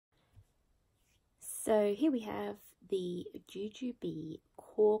So here we have the Jujube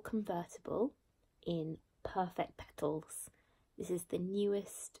Core Convertible in Perfect Petals. This is the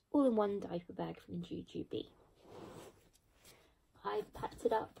newest all-in-one diaper bag from Jujube. I've packed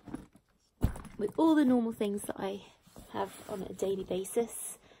it up with all the normal things that I have on a daily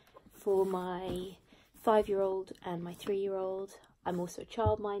basis for my 5-year-old and my 3-year-old. I'm also a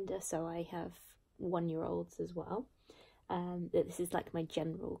childminder, so I have 1-year-olds as well. This is like my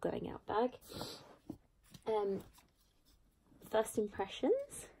general going out bag. First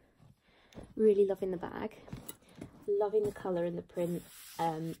impressions, really loving the bag, loving the colour and the print,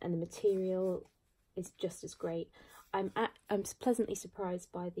 and the material is just as great. I'm pleasantly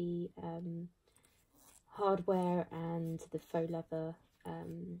surprised by the hardware and the faux leather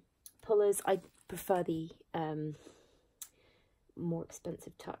pullers. I prefer the more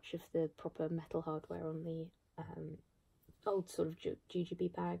expensive touch of the proper metal hardware on the old sort of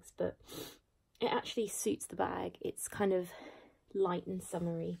Jujube bags, but it actually suits the bag. It's kind of light and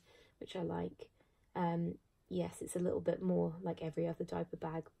summery, which I like. Yes, it's a little bit more like every other diaper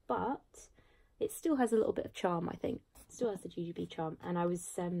bag, but it still has a little bit of charm, I think. It still has the Jujube charm, and I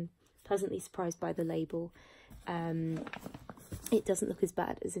was pleasantly surprised by the label. It doesn't look as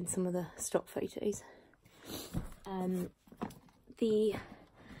bad as in some of the stock photos. The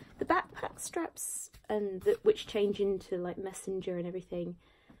backpack straps, and which change into like messenger and everything,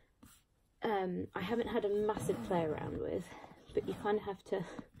 I haven't had a massive play around with, but you kind of have to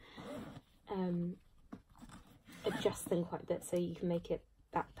adjust them quite a bit so you can make it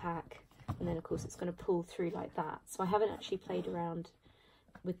backpack, and then of course it's going to pull through like that. So I haven't actually played around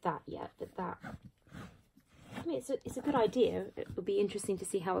with that yet, but that, I mean, it's a good idea. It will be interesting to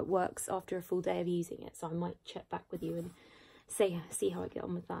see how it works after a full day of using it, so I might check back with you and see how I get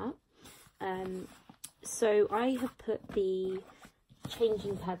on with that. So I have put the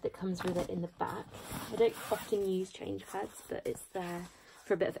changing pad that comes with it in the back. I don't often use change pads, but it's there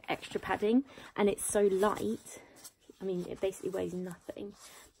for a bit of extra padding, and it's so light. I mean, it basically weighs nothing,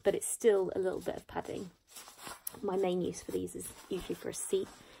 but it's still a little bit of padding. My main use for these is usually for a seat,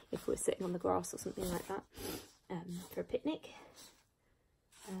 if we're sitting on the grass or something like that, for a picnic.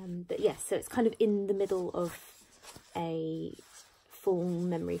 But yes, yeah, so it's kind of in the middle of a full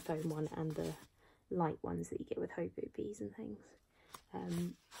memory foam one and the light ones that you get with Hobo Bees and things.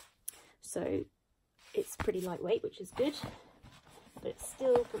 So it's pretty lightweight, which is good, but it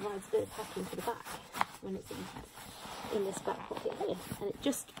still provides a bit of packing for the back when it's in this back pocket here, and it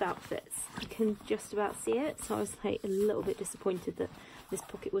just about fits. You can just about see it, so I was like a little bit disappointed that this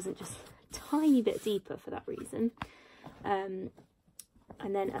pocket wasn't just a tiny bit deeper for that reason. And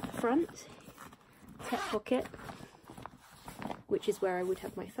then at the front, tech pocket, which is where I would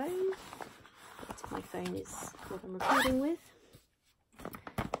have my phone. But my phone is what I'm recording with.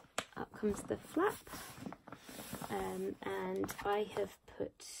 Up comes the flap, and I have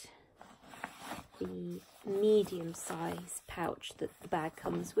put the medium size pouch that the bag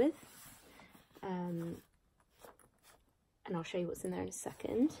comes with, and I'll show you what's in there in a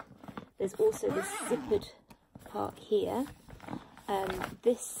second. There's also this zippered part here.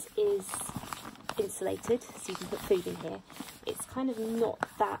 This is insulated, so you can put food in here. It's kind of not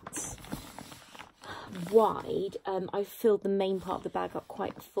that wide. I've filled the main part of the bag up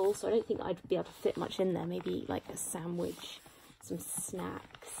quite full, so I don't think I'd be able to fit much in there. Maybe like a sandwich, some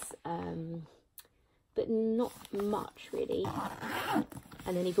snacks, but not much really.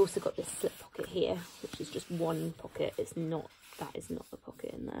 And then you've also got this slip pocket here, which is just one pocket. That is not the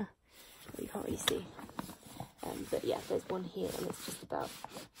pocket in there. You can't really see. But yeah, there's one here, and it's just about,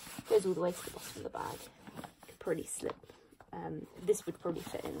 goes all the way to the bottom of the bag. Could probably slip. This would probably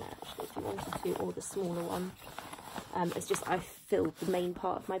fit in there actually if you wanted to, or the smaller one. It's just I filled the main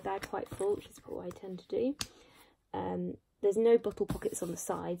part of my bag quite full, which is what I tend to do. There's no bottle pockets on the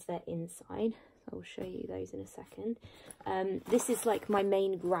sides, they're inside. I'll show you those in a second. This is like my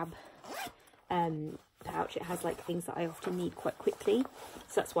main grab pouch. It has like things that I often need quite quickly,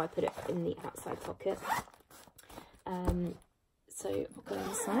 so that's why I put it in the outside pocket. So I'll go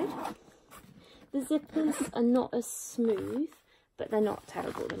inside. The zippers are not as smooth, but they're not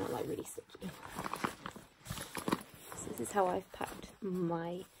terrible. They're not like really sticky. So this is how I've packed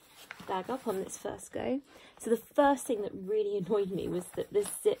my bag up on this first go. So the first thing that really annoyed me was that this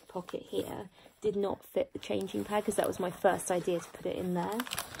zip pocket here did not fit the changing pad, because that was my first idea to put it in there.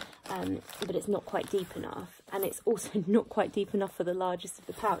 But it's not quite deep enough, and it's also not quite deep enough for the largest of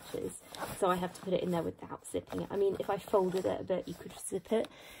the pouches, so I have to put it in there without zipping it. I mean, if I folded it a bit, you could zip it,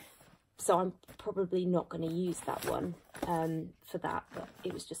 so I'm probably not going to use that one for that, but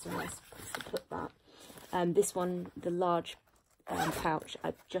it was just a nice place to put that. This one, the large pouch,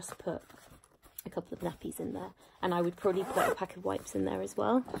 I've just put a couple of nappies in there, and I would probably put a pack of wipes in there as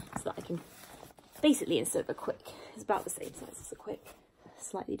well, so that I can basically, instead of a quick, it's about the same size as a quick,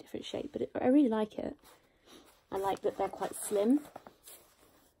 slightly different shape, but I really like it. I like that they're quite slim.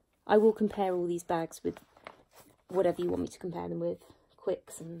 I will compare all these bags with whatever you want me to compare them with,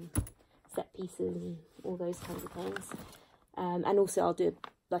 quicks and set pieces and all those kinds of things. And also I'll do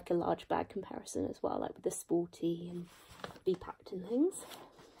like a large bag comparison as well, like with the sporty and be packed and things.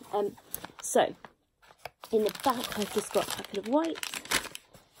 So in the back I've just got a packet of wipes,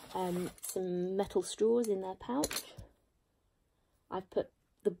 some metal straws in their pouch. I've put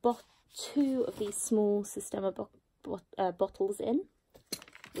the 2 of these small Systema bottles in,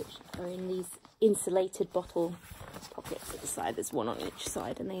 which are in these insulated bottle pockets at the side. There's one on each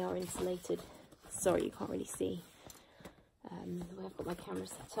side and they are insulated. Sorry, you can't really see the way I've got my camera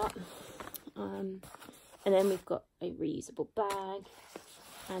set up. And then we've got a reusable bag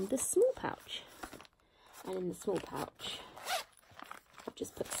and the small pouch. And in the small pouch, I've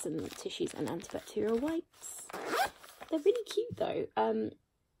just put some tissues and antibacterial wipes. They're really cute though.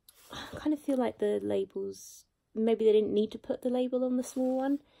 I kind of feel like the labels, maybe they didn't need to put the label on the small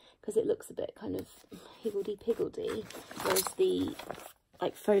one because it looks a bit kind of higgledy-piggledy, whereas the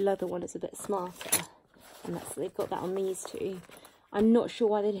like faux leather one is a bit smarter, and they've got that on these two. I'm not sure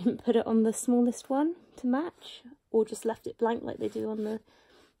why they didn't put it on the smallest one to match, or just left it blank like they do on the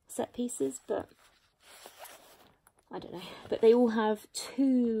set pieces, but I don't know. But they all have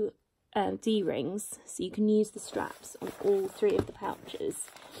 2 D-rings, so you can use the straps on all 3 of the pouches,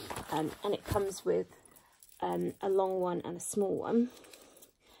 and it comes with a long one and a small one.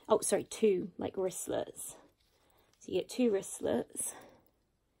 Oh, sorry, 2 like wristlets. So you get 2 wristlets,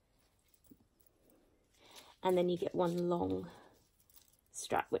 and then you get 1 long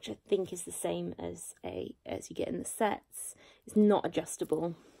strap, which I think is the same as you get in the sets. It's not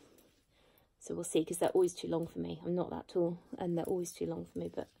adjustable, so we'll see, because they're always too long for me. I'm not that tall, and they're always too long for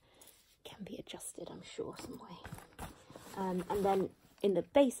me, but can be adjusted, I'm sure, some way. And then in the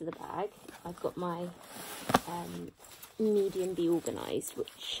base of the bag, I've got my medium Be Organised,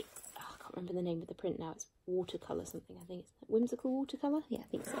 which I can't remember the name of the print now. It's watercolour something, I think. It's whimsical watercolour. Yeah, I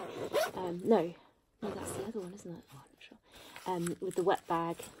think so. No, that's the other one, isn't it? Oh, I'm not sure. With the wet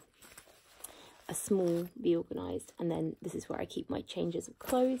bag, a small Be Organised, and then this is where I keep my changes of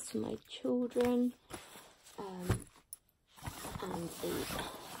clothes for my children, and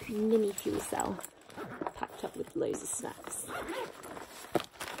a mini fuel cell packed up with loads of snacks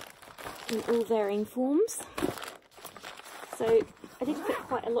in all varying forms. So I did fit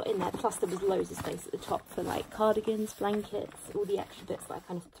quite a lot in there, plus there was loads of space at the top for like cardigans, blankets, all the extra bits that I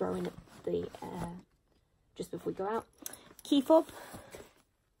kind of throw in at the just before we go out. Key fob,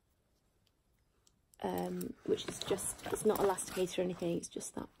 which is just, it's not elasticated or anything, it's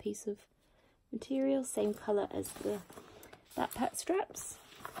just that piece of material, same colour as the backpack straps.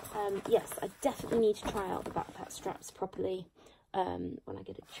 Yes, I definitely need to try out the backpack straps properly when I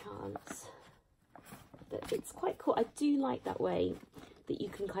get a chance. But it's quite cool. I do like that way that you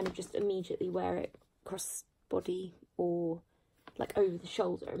can kind of just immediately wear it cross body or like over the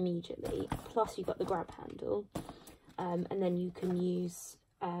shoulder immediately. Plus you've got the grab handle, and then you can use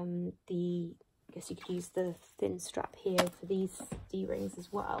I guess you could use the thin strap here for these D-rings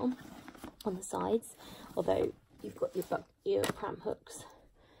as well on the sides, although you've got your pram hooks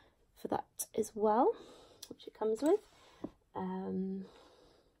for that as well, which it comes with.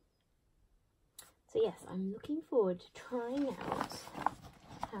 So yes, I'm looking forward to trying out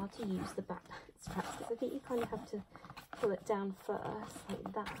how to use the backpack straps, because I think you kind of have to pull it down first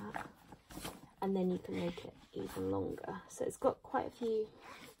like that, and then you can make it even longer. So it's got quite a few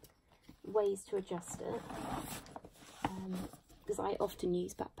ways to adjust it, because I often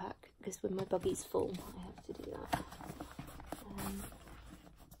use backpack, because when my buggy's full I have to do that.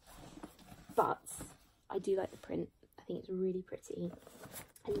 But I do like the print. I think it's really pretty.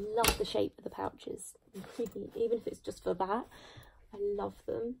 I love the shape of the pouches, really, even if it's just for that. I love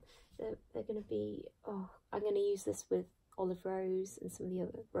them. They're going to be, I'm going to use this with olive rose and some of the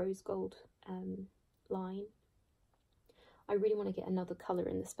other rose gold line. I really want to get another colour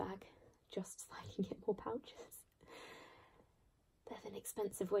in this bag, just so I can get more pouches. Bit of an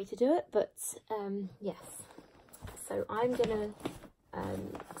expensive way to do it, but yes. So I'm going to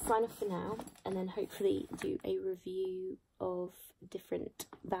sign off for now, and then hopefully do a review of different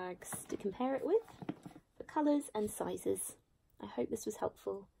bags to compare it with for colours and sizes. I hope this was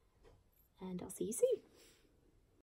helpful, and I'll see you soon.